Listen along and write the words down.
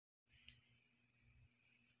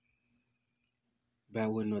Back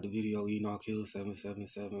with another video, Enoch Hill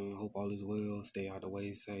 777. Hope all is well. Stay out the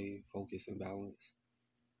way, safe, focus, and balance.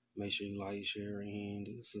 Make sure you like, share, and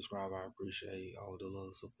subscribe. I appreciate all the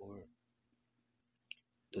love support.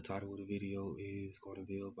 The title of the video is going to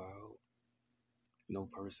be about no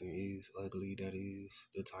person is ugly. That is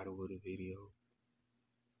the title of the video.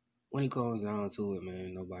 When it comes down to it,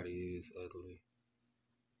 man, nobody is ugly.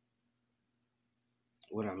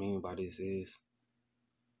 What I mean by this is,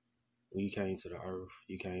 when you came to the earth,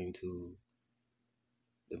 you came to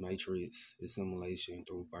the matrix assimilation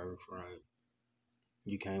through birth, right?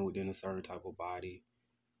 You came within a certain type of body,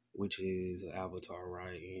 which is an avatar,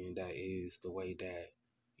 right? And that is the way that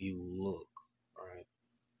you look, right?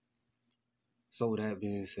 So with that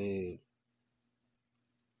being said,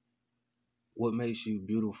 what makes you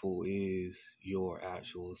beautiful is your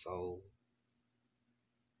actual soul.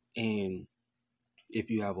 And if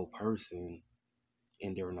you have a person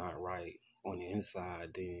and they're not right on the inside,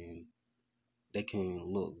 then they can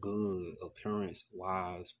look good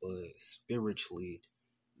appearance-wise, but spiritually,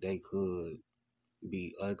 they could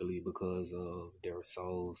be ugly because of their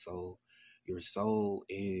soul. So your soul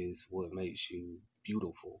is what makes you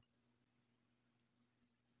beautiful.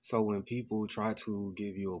 So when people try to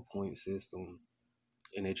give you a point system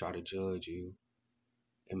and they try to judge you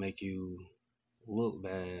and make you look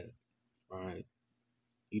bad, right?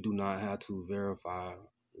 You do not have to verify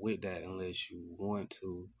with that unless you want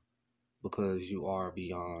to, because you are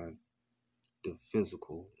beyond the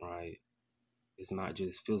physical, right? It's not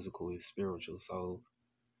just physical, it's spiritual. So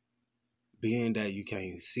being that you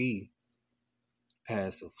can't see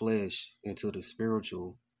past the flesh into the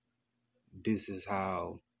spiritual, this is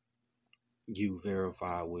how you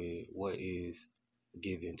verify with what is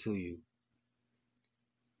given to you.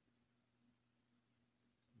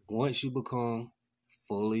 Once you become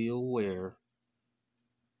fully aware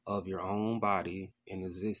of your own body and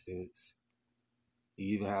existence,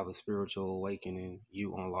 you even have a spiritual awakening,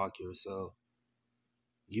 you unlock yourself,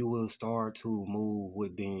 you will start to move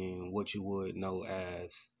within what you would know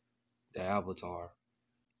as the avatar.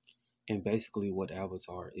 And basically what the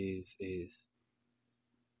avatar is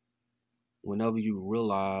whenever you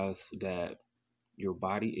realize that your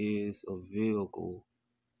body is a vehicle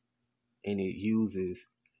and it uses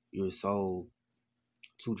your soul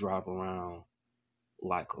to drive around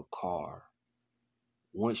like a car.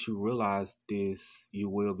 Once you realize this, you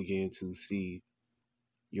will begin to see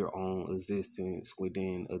your own existence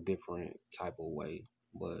within a different type of way.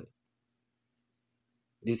 But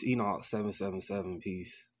this Enoch 777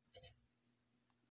 piece,